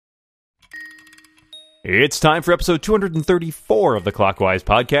It's time for episode 234 of the Clockwise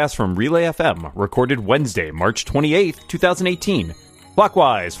podcast from Relay FM, recorded Wednesday, March 28th, 2018.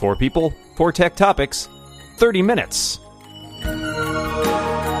 Clockwise, 4 people, 4 tech topics, 30 minutes.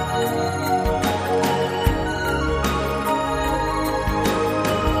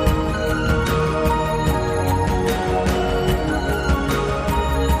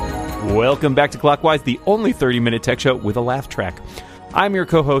 Welcome back to Clockwise, the only 30-minute tech show with a laugh track. I'm your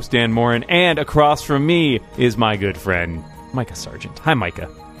co-host, Dan Morin, and across from me is my good friend, Micah Sargent. Hi, Micah.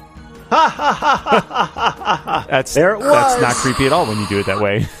 That's not creepy at all when you do it that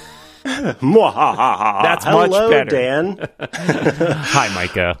way. That's much better. Dan. Hi,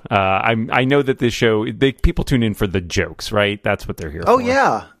 Micah. I know that this show, people tune in for the jokes, right? That's what they're here for. Oh,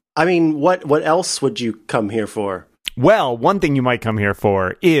 yeah. I mean, what else would you come here for? Well, one thing you might come here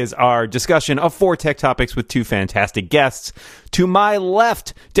for is our discussion of 4 tech topics with 2 fantastic guests. To my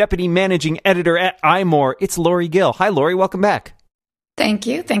left, Deputy Managing Editor at iMore, it's Lori Gill. Hi, Lori. Welcome back. Thank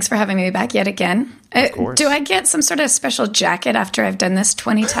you. Thanks for having me back yet again. Of course. Do I get some sort of special jacket after I've done this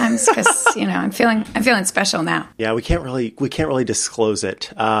 20 times? Because I'm feeling special now. Yeah, we can't really disclose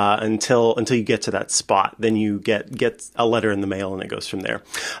it until you get to that spot. Then you get a letter in the mail, and it goes from there.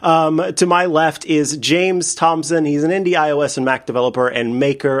 To my left is James Thompson. He's an indie iOS and Mac developer and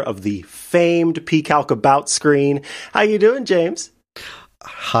maker of the famed pCalc About screen. How you doing, James?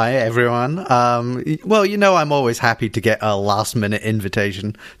 Hi, everyone. Well, I'm always happy to get a last-minute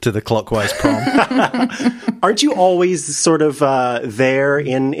invitation to the Clockwise prom. Aren't you always sort of there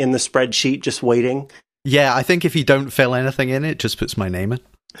in the spreadsheet just waiting? Yeah, I think if you don't fill anything in, it just puts my name in.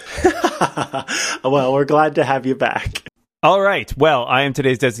 Well, we're glad to have you back. All right. Well, I am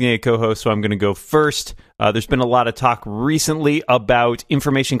today's designated co-host, so I'm going to go first. There's been a lot of talk recently about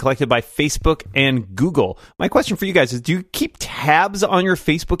information collected by Facebook and Google. My question for you guys is, do you keep tabs on your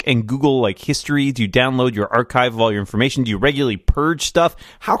Facebook and Google history? Do you download your archive of all your information? Do you regularly purge stuff?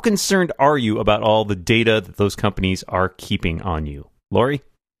 How concerned are you about all the data that those companies are keeping on you? Lori?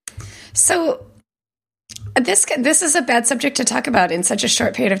 So this is a bad subject to talk about in such a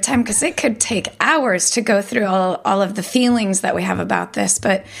short period of time, because it could take hours to go through all of the feelings that we have about this.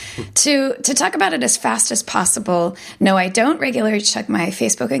 But to talk about it as fast as possible, no, I don't regularly check my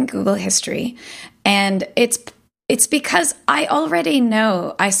Facebook and Google history. And it's because I already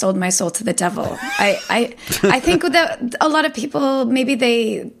know I sold my soul to the devil. I think that a lot of people, maybe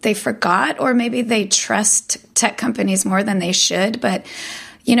they forgot, or maybe they trust tech companies more than they should. But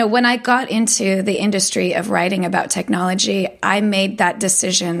when I got into the industry of writing about technology, I made that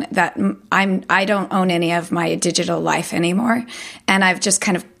decision that I don't own any of my digital life anymore. And I've just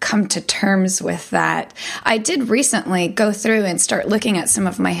kind of come to terms with that. I did recently go through and start looking at some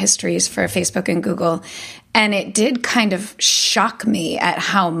of my histories for Facebook and Google, and it did kind of shock me at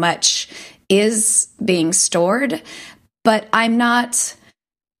how much is being stored. But I'm not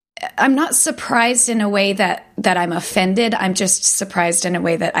surprised in a way that I'm offended. I'm just surprised in a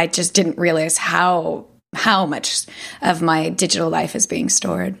way that I just didn't realize how much of my digital life is being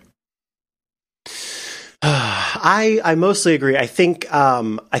stored. I mostly agree. I think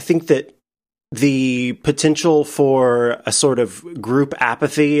that the potential for a sort of group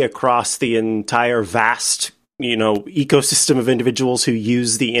apathy across the entire vast ecosystem of individuals who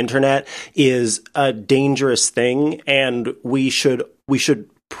use the internet is a dangerous thing, and we should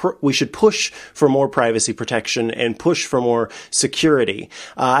push for more privacy protection and push for more security.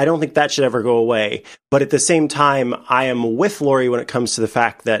 I don't think that should ever go away. But at the same time, I am with Lori when it comes to the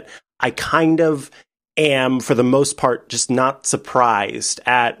fact that I kind of am, for the most part, just not surprised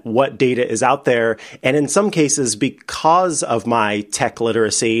at what data is out there. And in some cases, because of my tech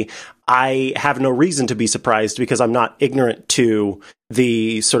literacy, I have no reason to be surprised because I'm not ignorant to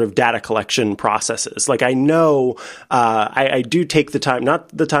the sort of data collection processes. I know I do take the time, not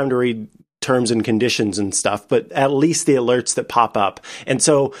the time to read terms and conditions and stuff, but at least the alerts that pop up. And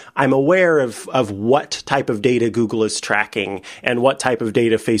so I'm aware of what type of data Google is tracking and what type of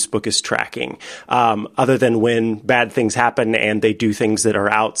data Facebook is tracking, other than when bad things happen and they do things that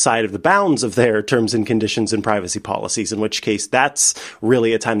are outside of the bounds of their terms and conditions and privacy policies, in which case that's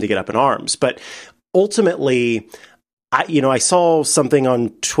really a time to get up in arms. But ultimately, I saw something on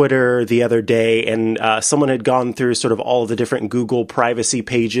Twitter the other day, and someone had gone through sort of all of the different Google privacy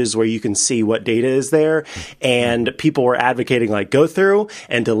pages where you can see what data is there. And people were advocating, go through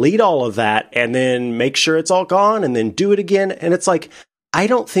and delete all of that and then make sure it's all gone and then do it again. And it's I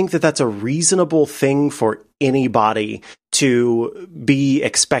don't think that that's a reasonable thing for anybody to be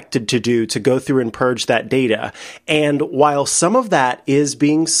expected to do, to go through and purge that data. And while some of that is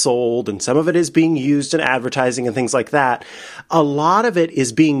being sold and some of it is being used in advertising and things like that, a lot of it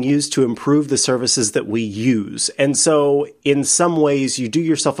is being used to improve the services that we use. And so in some ways, you do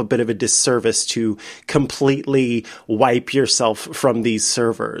yourself a bit of a disservice to completely wipe yourself from these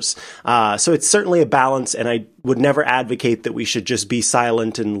servers. So it's certainly a balance, and I would never advocate that we should just be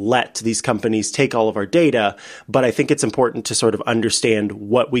silent and let these companies take all of our data. But I think it's important to sort of understand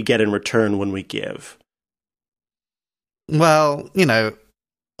what we get in return when we give. Well,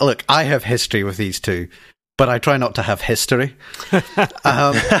 look, I have history with these two, but I try not to have history.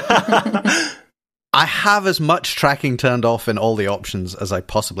 I have as much tracking turned off in all the options as I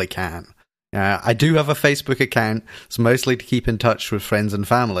possibly can. I do have a Facebook account. It's mostly to keep in touch with friends and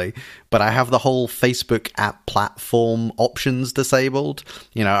family, but I have the whole Facebook app platform options disabled.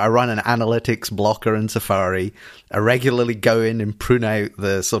 I run an analytics blocker in Safari. I regularly go in and prune out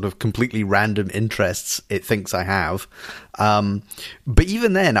the sort of completely random interests it thinks I have. But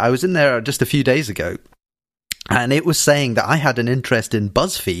even then, I was in there just a few days ago, and it was saying that I had an interest in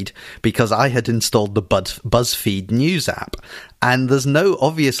BuzzFeed because I had installed the BuzzFeed News app. And there's no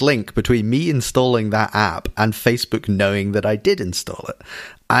obvious link between me installing that app and Facebook knowing that I did install it.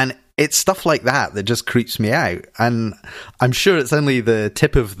 And it's stuff like that that just creeps me out. And I'm sure it's only the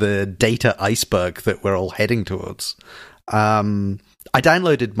tip of the data iceberg that we're all heading towards. I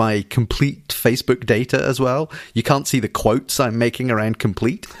downloaded my complete Facebook data as well. You can't see the quotes I'm making around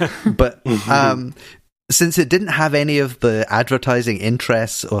complete, but since it didn't have any of the advertising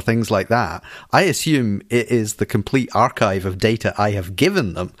interests or things like that, I assume it is the complete archive of data I have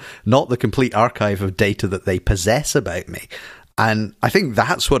given them, not the complete archive of data that they possess about me. And I think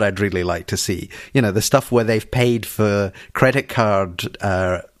that's what I'd really like to see. The stuff where they've paid for credit card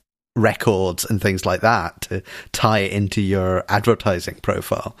records and things like that to tie it into your advertising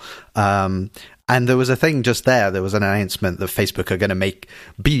profile. And there was a thing just there was an announcement that Facebook are going to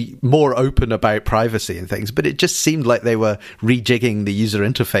be more open about privacy and things, but it just seemed like they were rejigging the user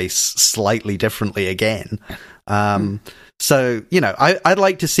interface slightly differently again. So, I'd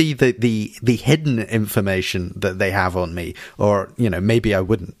like to see the hidden information that they have on me, or, maybe I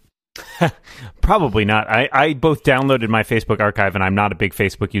wouldn't. Probably not. I both downloaded my Facebook archive, and I'm not a big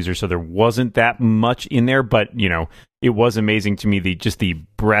Facebook user, so there wasn't that much in there, but, it was amazing to me, the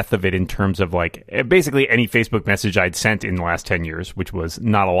breadth of it in terms of basically any Facebook message I'd sent in the last 10 years, which was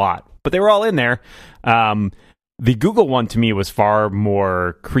not a lot, but they were all in there. The Google one to me was far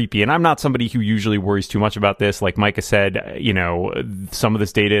more creepy, and I'm not somebody who usually worries too much about this. Like Micah said, some of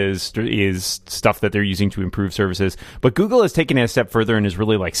this data is stuff that they're using to improve services, but Google has taken it a step further and is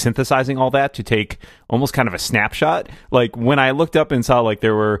really synthesizing all that to take almost kind of a snapshot. Like when I looked up and saw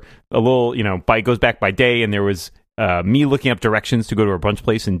there were a little, it goes back by day, and there was me looking up directions to go to a brunch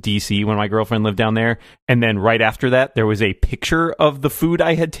place in DC when my girlfriend lived down there. And then right after that, there was a picture of the food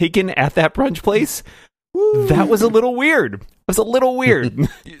I had taken at that brunch place. Woo. That was a little weird.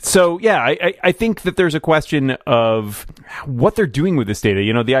 So, yeah, I think that there's a question of what they're doing with this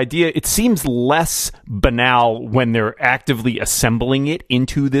data. The idea, it seems less banal when they're actively assembling it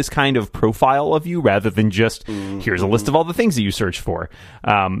into this kind of profile of you rather than just, here's a list of all the things that you search for.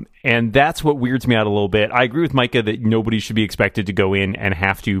 And that's what weirds me out a little bit. I agree with Micah that nobody should be expected to go in and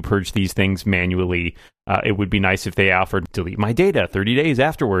have to purge these things manually. It would be nice if they offered delete my data 30 days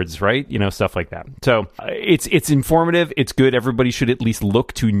afterwards, right? Stuff like that. So it's informative. It's good. Everybody should at least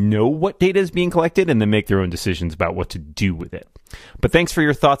look to know what data is being collected and then make their own decisions about what to do with it. But thanks for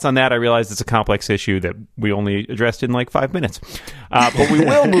your thoughts on that. I realize it's a complex issue that we only addressed in 5 minutes. But we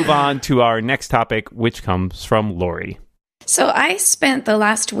will move on to our next topic, which comes from Lori. So I spent the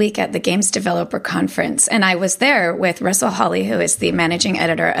last week at the Games Developer Conference, and I was there with Russell Hawley, who is the managing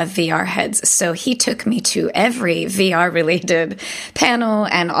editor of VR Heads. So he took me to every VR-related panel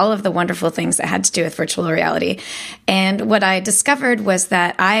and all of the wonderful things that had to do with virtual reality. And what I discovered was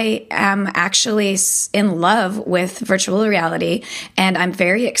that I am actually in love with virtual reality, and I'm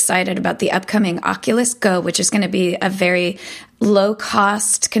very excited about the upcoming Oculus Go, which is going to be a very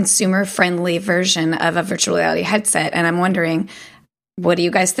low-cost, consumer-friendly version of a virtual reality headset. And I'm wondering, what do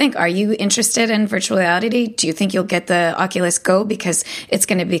you guys think? Are you interested in virtual reality? Do you think you'll get the Oculus Go because it's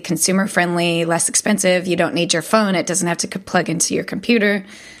going to be consumer-friendly, less expensive? You don't need your phone. It doesn't have to plug into your computer.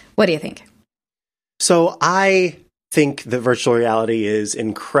 What do you think? So I think that virtual reality is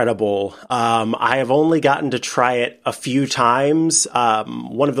incredible. I have only gotten to try it a few times.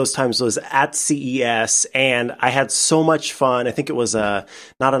 One of those times was at CES, and I had so much fun. I think it was not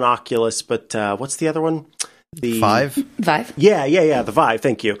an Oculus, but what's the other one? Vive? Yeah, the Vive,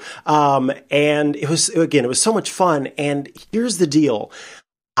 thank you. And it was so much fun. And here's the deal.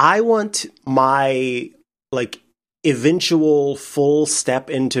 I want my, eventual full step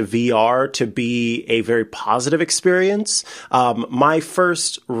into VR to be a very positive experience. My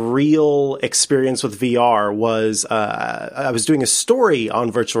first real experience with VR was I was doing a story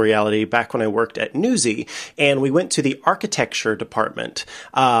on virtual reality back when I worked at Newsy, and we went to the architecture department,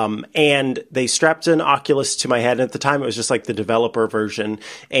 and they strapped an Oculus to my head. And at the time, it was just like the developer version,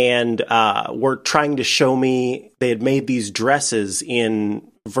 and were trying to show me they had made these dresses in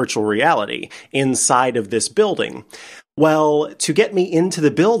virtual reality inside of this building. Well, to get me into the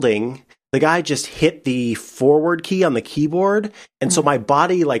building, the guy just hit the forward key on the keyboard. And so my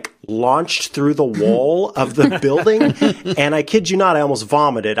body launched through the wall of the building. And I kid you not, I almost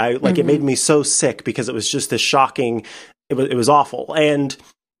vomited. It made me so sick because it was just this shocking, it was awful. And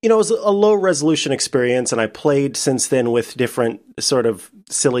it was a low resolution experience, and I played since then with different sort of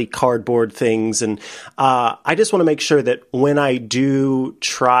silly cardboard things. And I just want to make sure that when I do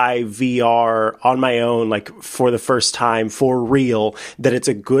try VR on my own, for the first time, for real, that it's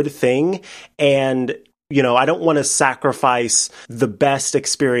a good thing. And I don't want to sacrifice the best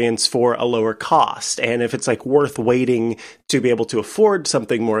experience for a lower cost. And if it's worth waiting to be able to afford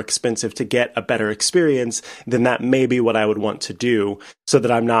something more expensive to get a better experience, then that may be what I would want to do so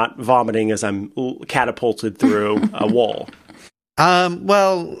that I'm not vomiting as I'm catapulted through a wall.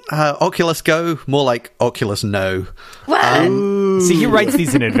 Oculus Go, more like Oculus No. See, he writes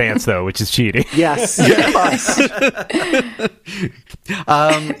these in advance, though, which is cheating. Yes.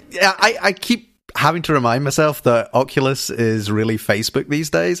 I keep having to remind myself that Oculus is really Facebook these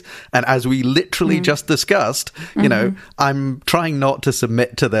days. And as we literally just discussed, I'm trying not to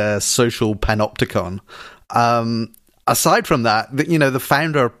submit to their social panopticon. Aside from that, the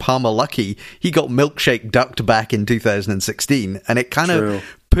founder, Palmer Luckey, he got Milkshake ducked back in 2016, and it kind of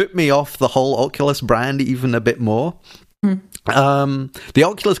put me off the whole Oculus brand even a bit more. The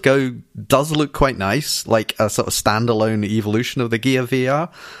Oculus Go does look quite nice, like a sort of standalone evolution of the Gear VR,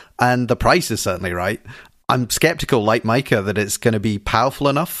 and the price is certainly right. I'm skeptical, like Micah, that it's going to be powerful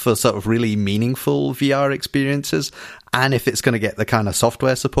enough for sort of really meaningful VR experiences, and if it's going to get the kind of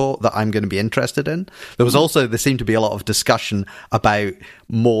software support that I'm going to be interested in. There seemed to be a lot of discussion about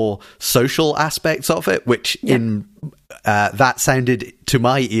more social aspects of it, which that sounded to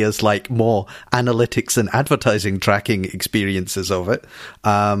my ears like more analytics and advertising tracking experiences of it.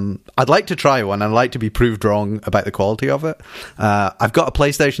 I'd like to try one. I'd like to be proved wrong about the quality of it. I've got a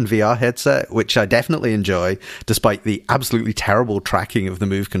PlayStation VR headset, which I definitely enjoy, despite the absolutely terrible tracking of the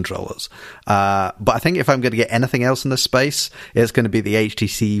Move controllers. But I think if I'm going to get anything else in this space, it's going to be the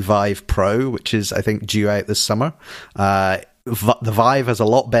HTC Vive Pro, which is, I think, due out this summer. The Vive has a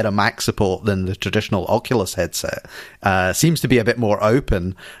lot better Mac support than the traditional Oculus headset. Seems to be a bit more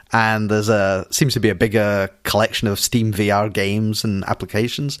open, and seems to be a bigger collection of Steam VR games and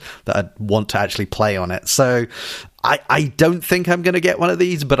applications that I'd want to actually play on it. So I don't think I'm going to get one of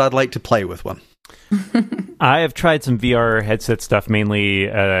these, but I'd like to play with one. I have tried some VR headset stuff, mainly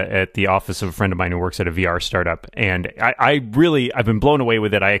at the office of a friend of mine who works at a VR startup, and I've been blown away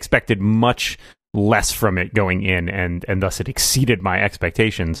with it. I expected much less from it going in, and thus it exceeded my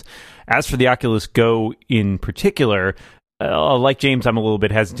expectations. As for the Oculus Go in particular, like James, I'm a little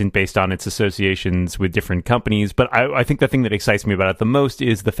bit hesitant based on its associations with different companies, but I think the thing that excites me about it the most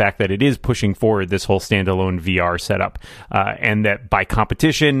is the fact that it is pushing forward this whole standalone VR setup, and that by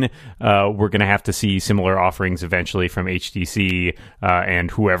competition, we're going to have to see similar offerings eventually from HTC and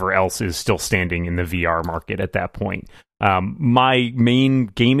whoever else is still standing in the VR market at that point. My main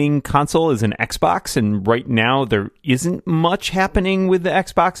gaming console is an Xbox, and right now there isn't much happening with the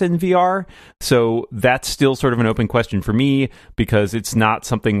Xbox in VR, so that's still sort of an open question for me, because it's not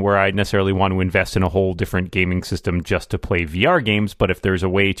something where I necessarily want to invest in a whole different gaming system just to play VR games, but if there's a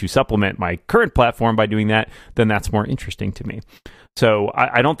way to supplement my current platform by doing that, then that's more interesting to me. So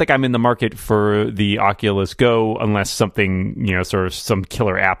I don't think I'm in the market for the Oculus Go unless something, sort of some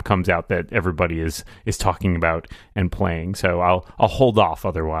killer app comes out that everybody is talking about and playing. So I'll hold off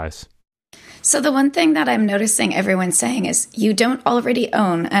otherwise. So the one thing that I'm noticing everyone saying is you don't already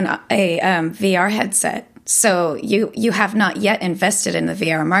own a VR headset. So you have not yet invested in the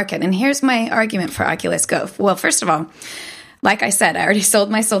VR market. And here's my argument for Oculus Go. Well, first of all, like I said, I already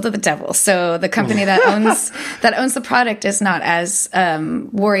sold my soul to the devil. So the company that owns the product is not as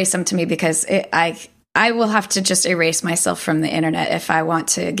worrisome to me, because I will have to just erase myself from the internet if I want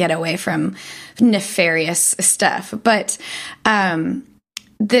to get away from nefarious stuff. But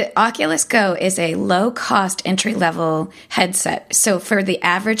The Oculus Go is a low-cost entry-level headset. So for the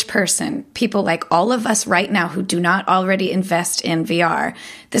average person, people like all of us right now who do not already invest in VR,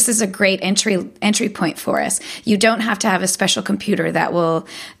 this is a great entry point for us. You don't have to have a special computer that will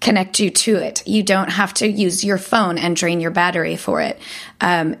connect you to it. You don't have to use your phone and drain your battery for it.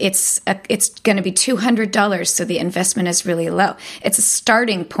 It's going to be $200, so the investment is really low. It's a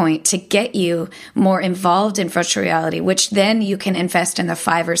starting point to get you more involved in virtual reality, which then you can invest in the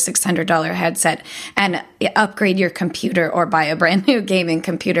 $500 or $600 headset and upgrade your computer or buy a brand new gaming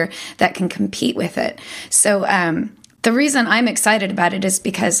computer that can compete with it. So the reason I'm excited about it is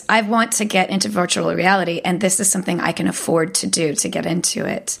because I want to get into virtual reality, and this is something I can afford to do to get into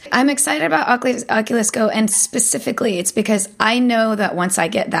it. I'm excited about Oculus Go, and specifically it's because I know that once I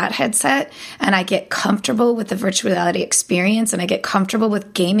get that headset and I get comfortable with the virtual reality experience and I get comfortable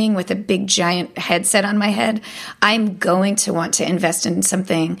with gaming with a big giant headset on my head, I'm going to want to invest in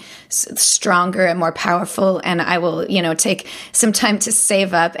something stronger and more powerful, and I will, take some time to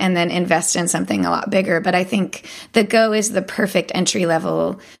save up and then invest in something a lot bigger. But I think the Go is the perfect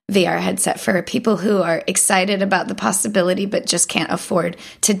entry-level VR headset for people who are excited about the possibility but just can't afford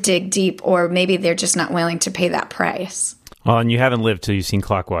to dig deep, or maybe they're just not willing to pay that price. Well, and you haven't lived till you've seen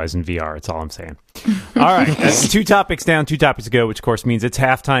Clockwise in VR. That's all I'm saying. All right. That's 2 topics down, 2 topics to go, which, of course, means it's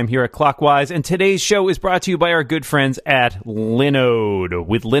halftime here at Clockwise. And today's show is brought to you by our good friends at Linode.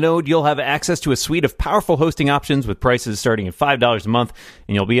 With Linode, you'll have access to a suite of powerful hosting options with prices starting at $5 a month,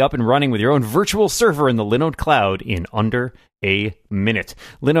 and you'll be up and running with your own virtual server in the Linode cloud in under a minute.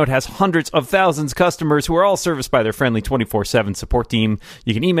 Linode has hundreds of thousands of customers who are all serviced by their friendly 24/7 support team.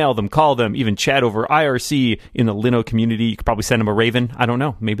 You can email them, call them, even chat over IRC in the Linode community. You could probably send them a Raven. I don't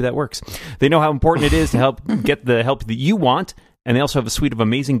know. Maybe that works. They know how important it is to help get the help that you want, and they also have a suite of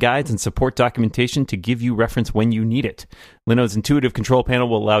amazing guides and support documentation to give you reference when you need it. Linode's intuitive control panel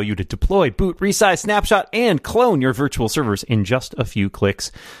will allow you to deploy, boot, resize, snapshot, and clone your virtual servers in just a few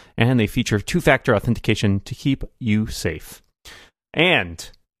clicks. And they feature 2-factor authentication to keep you safe. And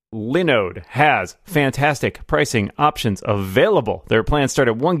Linode has fantastic pricing options available. Their plans start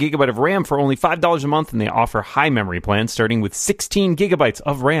at 1 gigabyte of RAM for only $5 a month, and they offer high memory plans starting with 16 gigabytes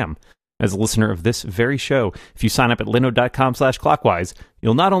of RAM. As a listener of this very show, if you sign up at linode.com/clockwise,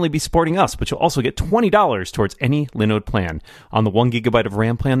 you'll not only be supporting us, but you'll also get $20 towards any Linode plan. On the 1 gigabyte of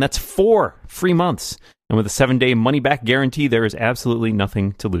RAM plan, that's 4 free months. And with a 7-day money-back guarantee, there is absolutely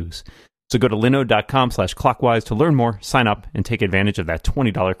nothing to lose. So go to linode.com/clockwise to learn more, sign up, and take advantage of that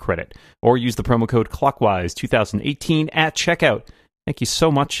 $20 credit. Or use the promo code Clockwise2018 at checkout. Thank you so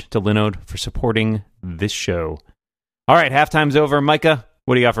much to Linode for supporting this show. All right, halftime's over. Micah,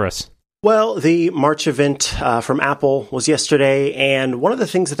 what do you got for us? Well, the March event from Apple was yesterday, and one of the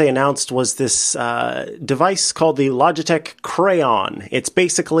things that they announced was this device called the Logitech Crayon. It's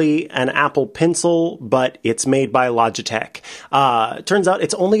basically an Apple Pencil, but it's made by Logitech. Turns out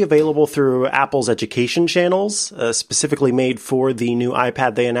it's only available through Apple's education channels, specifically made for the new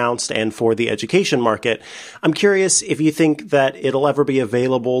iPad they announced and for the education market. I'm curious if you think that it'll ever be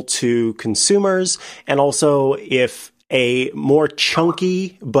available to consumers, and also if a more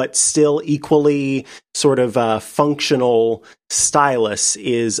chunky but still equally sort of functional stylus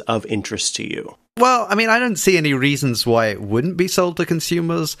is of interest to you. Well, I mean, I don't see any reasons why it wouldn't be sold to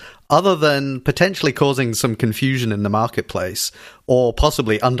consumers, other than potentially causing some confusion in the marketplace, or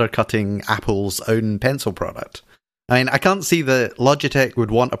possibly undercutting Apple's own pencil product. I mean, I can't see that Logitech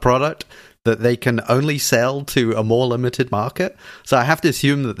would want a product that they can only sell to a more limited market. So I have to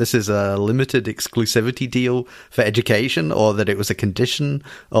assume that this is a limited exclusivity deal for education, or that it was a condition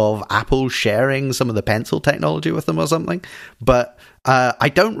of Apple sharing some of the pencil technology with them or something. But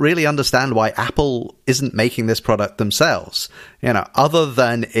I don't really understand why Apple isn't making this product themselves, other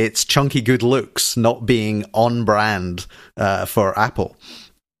than its chunky good looks not being on brand for Apple.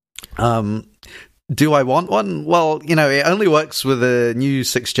 Do I want one? Well, it only works with a new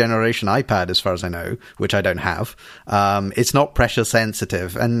 6th generation iPad, as far as I know, which I don't have. It's not pressure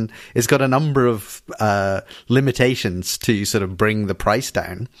sensitive, and it's got a number of limitations to sort of bring the price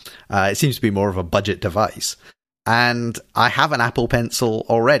down. It seems to be more of a budget device. And I have an Apple Pencil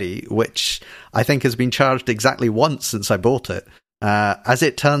already, which I think has been charged exactly once since I bought it. As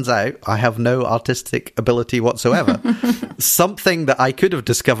it turns out, I have no artistic ability whatsoever. Something that I could have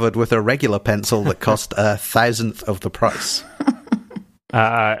discovered with a regular pencil that cost 1,000th of the price.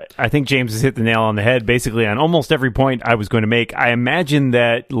 I think James has hit the nail on the head, basically, on almost every point I was going to make. I imagine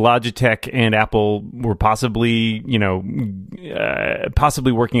that Logitech and Apple were possibly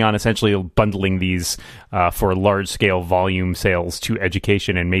working on essentially bundling these for large-scale volume sales to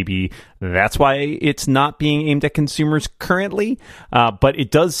education, and maybe that's why it's not being aimed at consumers currently. But it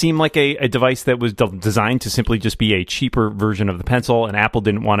does seem like a device that was designed to simply just be a cheaper version of the pencil, and Apple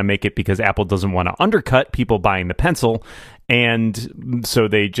didn't want to make it because Apple doesn't want to undercut people buying the pencil. And so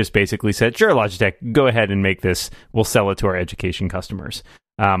they just basically said, sure, Logitech, go ahead and make this. We'll sell it to our education customers.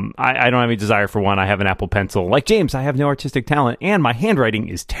 I don't have any desire for one. I have an Apple Pencil. Like James, I have no artistic talent, and my handwriting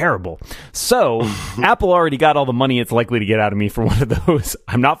is terrible. So Apple already got all the money it's likely to get out of me for one of those.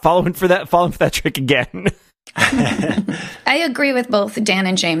 I'm not falling for that trick again. I agree with both Dan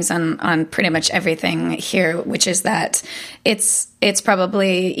and James on pretty much everything here, which is that it's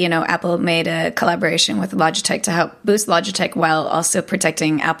probably, Apple made a collaboration with Logitech to help boost Logitech while also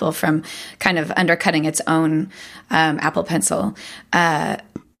protecting Apple from kind of undercutting its own Apple Pencil.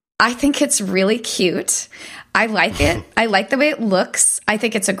 I think it's really cute. I like it. I like the way it looks. I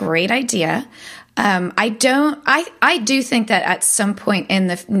think it's a great idea. I do think that at some point in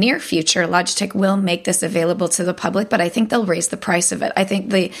the near future, Logitech will make this available to the public, but I think they'll raise the price of it. I think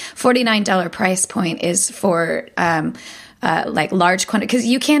the $49 price point is for like large quantity, because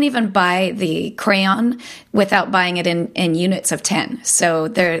you can't even buy the crayon without buying it in units of 10. So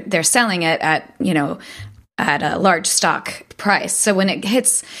they're selling it at a large stock price. So when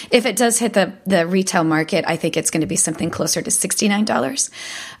if it does hit the retail market, I think it's going to be something closer to $69.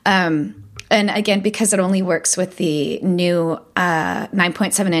 And again, because it only works with the new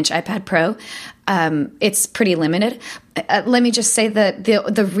 9.7-inch iPad Pro, it's pretty limited. Let me just say that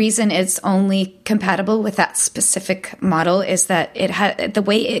the reason it's only compatible with that specific model is that the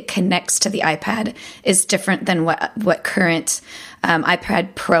way it connects to the iPad is different than what current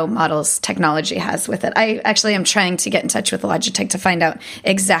iPad Pro models technology has with it. I actually am trying to get in touch with Logitech to find out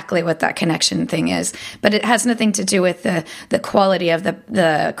exactly what that connection thing is, but it has nothing to do with the quality of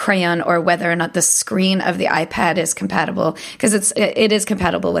the crayon or whether or not the screen of the iPad is compatible, because it is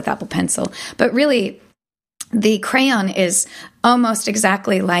compatible with Apple Pencil. But really, the crayon is almost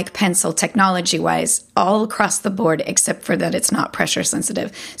exactly like pencil technology-wise all across the board, except for that it's not pressure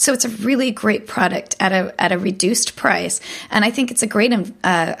sensitive. So it's a really great product at a reduced price, and I think it's a great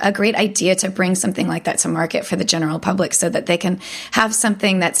idea to bring something like that to market for the general public, so that they can have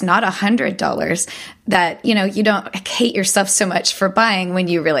something that's not $100 that you don't hate yourself so much for buying when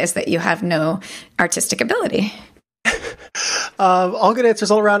you realize that you have no artistic ability. All good answers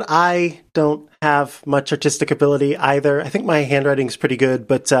all around. I don't have much artistic ability either. I think my handwriting's pretty good,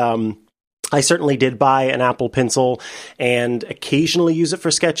 but I certainly did buy an Apple Pencil and occasionally use it for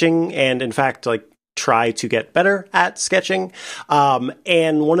sketching, and in fact, try to get better at sketching.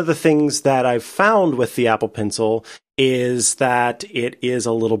 And one of the things that I've found with the Apple Pencil is that it is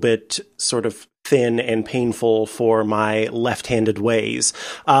a little bit sort of thin and painful for my left-handed ways.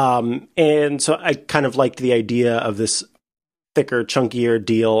 And so I kind of liked the idea of this thicker, chunkier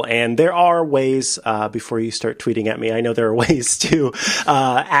deal. And there are ways, before you start tweeting at me, I know there are ways to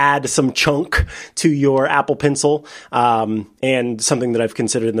add some chunk to your Apple Pencil, and something that I've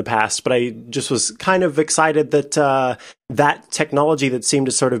considered in the past. But I just was kind of excited that that technology that seemed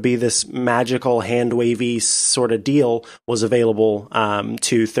to sort of be this magical hand-wavy sort of deal was available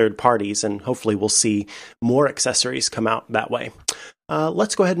to third parties. And hopefully we'll see more accessories come out that way.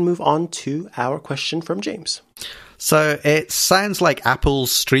 Let's go ahead and move on to our question from James. So it sounds like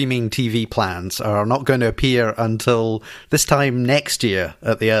Apple's streaming TV plans are not going to appear until this time next year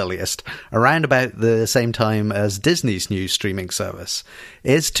at the earliest, around about the same time as Disney's new streaming service.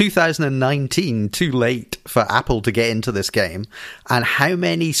 Is 2019 too late for Apple to get into this game? And how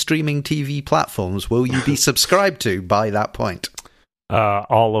many streaming TV platforms will you be subscribed to by that point?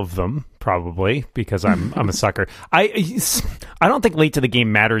 All of them, probably, because I'm a sucker. I don't think late to the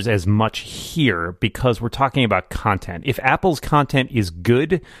game matters as much here, because we're talking about content. If Apple's content is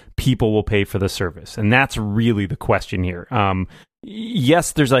good, people will pay for the service, and that's really the question here.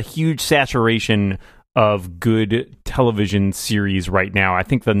 Yes, there's a huge saturation of good television series right now. I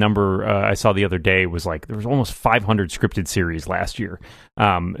think the number I saw the other day was there was almost 500 scripted series last year.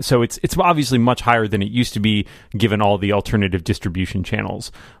 So it's obviously much higher than it used to be, given all the alternative distribution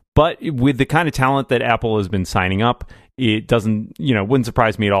channels. But with the kind of talent that Apple has been signing up, it wouldn't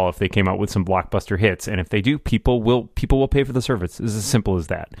surprise me at all if they came out with some blockbuster hits. And if they do, people will pay for the service. It's as simple as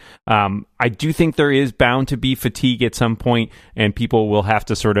that. I do think there is bound to be fatigue at some point, and people will have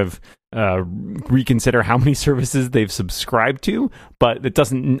to sort of reconsider how many services they've subscribed to, but it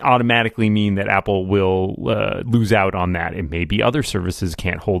doesn't automatically mean that Apple will lose out on that. It may be other services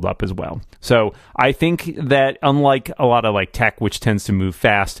can't hold up as well. So I think that unlike a lot of like tech, which tends to move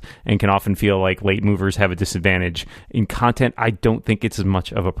fast and can often feel like late movers have a disadvantage in content, I don't think it's as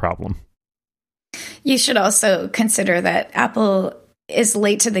much of a problem. You should also consider that Apple is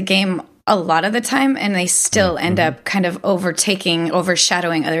late to the game a lot of the time, and they still end up kind of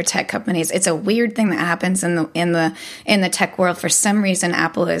overshadowing other tech companies. It's a weird thing that happens in the tech world. For some reason,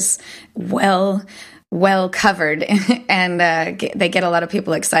 Apple is well covered, and they get a lot of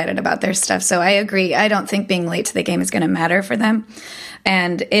people excited about their stuff. So I agree. I don't think being late to the game is going to matter for them.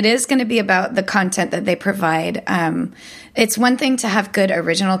 And it is going to be about the content that they provide. It's one thing to have good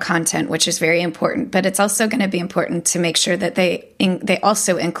original content, which is very important, but it's also going to be important to make sure that they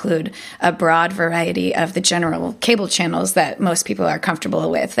also include a broad variety of the general cable channels that most people are comfortable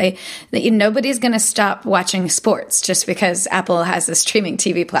with. Nobody's going to stop watching sports just because Apple has a streaming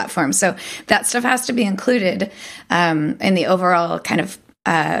TV platform. So that stuff has to be included in the overall kind of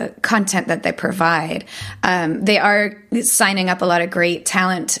content that they provide. They are signing up a lot of great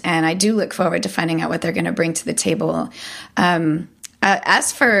talent, and I do look forward to finding out what they're going to bring to the table.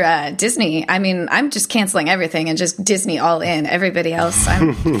 As for Disney, I mean, I'm just canceling everything and just Disney all in. Everybody else,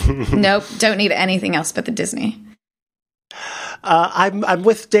 nope, don't need anything else but the Disney. I'm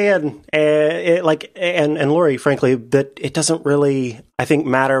with Dan, and Lori, frankly, that it doesn't really, I think,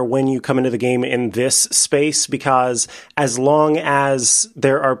 matter when you come into the game in this space, because as long as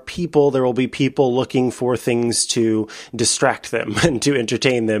there are people, there will be people looking for things to distract them and to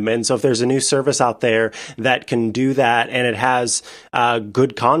entertain them. And so if there's a new service out there that can do that and it has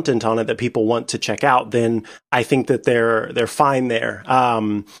good content on it that people want to check out, then I think that they're fine there.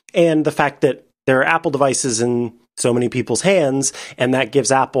 And the fact that there are Apple devices in so many people's hands, and that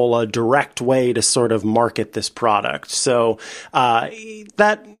gives Apple a direct way to sort of market this product. So I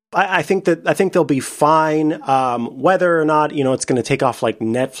think they'll be fine. Whether or not, it's going to take off like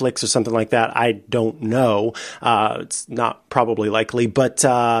Netflix or something like that, I don't know. It's not probably likely, but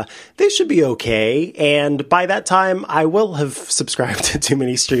they should be okay. And by that time, I will have subscribed to too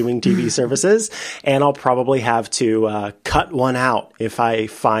many streaming TV services, and I'll probably have to cut one out if I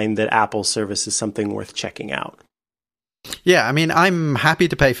find that Apple's service is something worth checking out. Yeah, I mean, I'm happy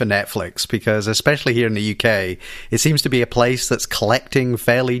to pay for Netflix because, especially here in the UK, it seems to be a place that's collecting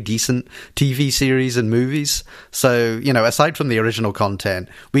fairly decent TV series and movies. So, aside from the original content,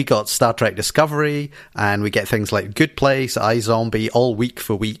 we got Star Trek Discovery, and we get things like Good Place, iZombie, all week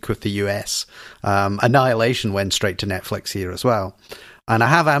for week with the US. Annihilation went straight to Netflix here as well. And I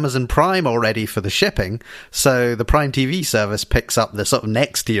have Amazon Prime already for the shipping, so the Prime TV service picks up the sort of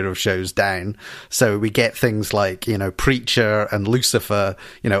next tier of shows down. So we get things like, Preacher and Lucifer,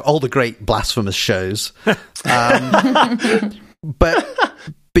 all the great blasphemous shows. But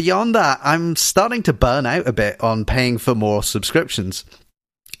beyond that, I'm starting to burn out a bit on paying for more subscriptions,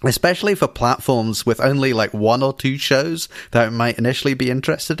 especially for platforms with only like one or two shows that I might initially be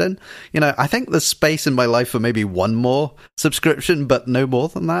interested in. I think there's space in my life for maybe one more subscription, but no more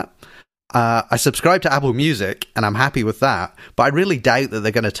than that. I subscribe to Apple Music, and I'm happy with that, but I really doubt that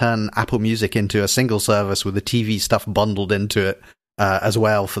they're going to turn Apple Music into a single service with the TV stuff bundled into it as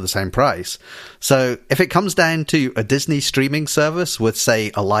well for the same price. So if it comes down to a Disney streaming service with,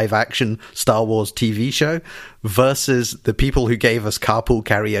 say, a live-action Star Wars TV show versus the people who gave us Carpool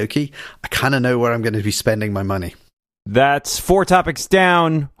Karaoke, I kind of know where I'm going to be spending my money. That's 4 topics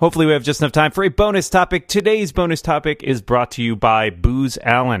down. Hopefully we have just enough time for a bonus topic. Today's bonus topic is brought to you by Booz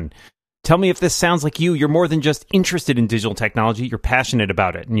Allen. Tell me if this sounds like you. You're more than just interested in digital technology. You're passionate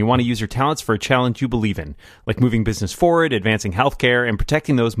about it, and you want to use your talents for a challenge you believe in, like moving business forward, advancing healthcare, and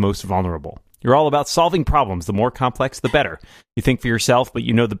protecting those most vulnerable. You're all about solving problems. The more complex, the better. You think for yourself, but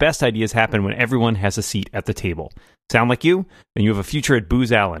you know the best ideas happen when everyone has a seat at the table. Sound like you? Then you have a future at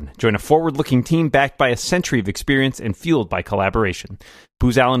Booz Allen. Join a forward-looking team backed by a century of experience and fueled by collaboration.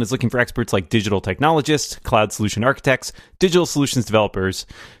 Booz Allen is looking for experts like digital technologists, cloud solution architects, digital solutions developers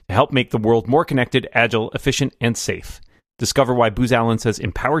to help make the world more connected, agile, efficient, and safe. Discover why Booz Allen says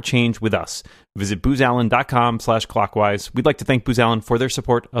empower change with us. Visit boozallen.com/clockwise. We'd like to thank Booz Allen for their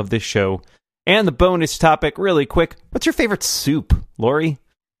support of this show. And the bonus topic, really quick. What's your favorite soup, Lori?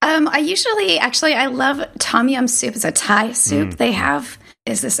 I love Tom Yum soup. It's a Thai soup they have.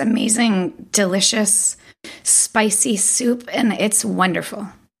 Is this amazing, delicious, spicy soup, and it's wonderful.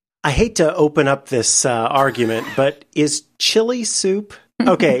 I hate to open up this argument, but is chili soup?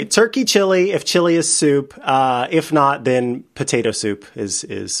 Okay, turkey chili, if chili is soup. If not, then potato soup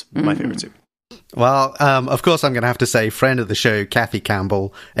is my favorite soup. Well, of course, I'm going to have to say friend of the show, Kathy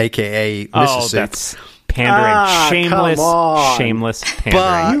Campbell, a.k.a. Mrs. Soup. That's pandering. Shameless pandering.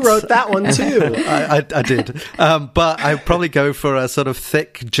 But you wrote that one, too. I did. But I'd probably go for a sort of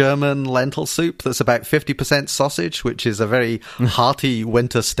thick German lentil soup that's about 50% sausage, which is a very hearty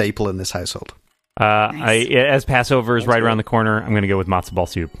winter staple in this household. Nice. As Passover is right around the corner, I'm going to go with matzo ball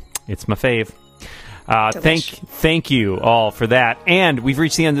soup. It's my fave. Thank you all for that. And we've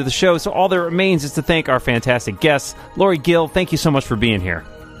reached the end of the show, so all that remains is to thank our fantastic guests. Lori Gill, thank you so much for being here.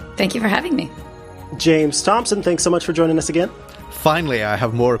 Thank you for having me. James Thompson, thanks so much for joining us again. Finally, I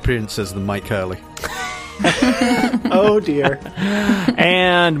have more appearances than Mike Hurley. Oh, dear.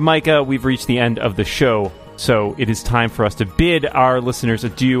 And Micah, we've reached the end of the show, so it is time for us to bid our listeners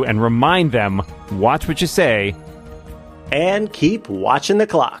adieu and remind them, watch what you say. And keep watching the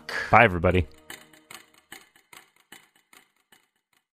clock. Bye, everybody.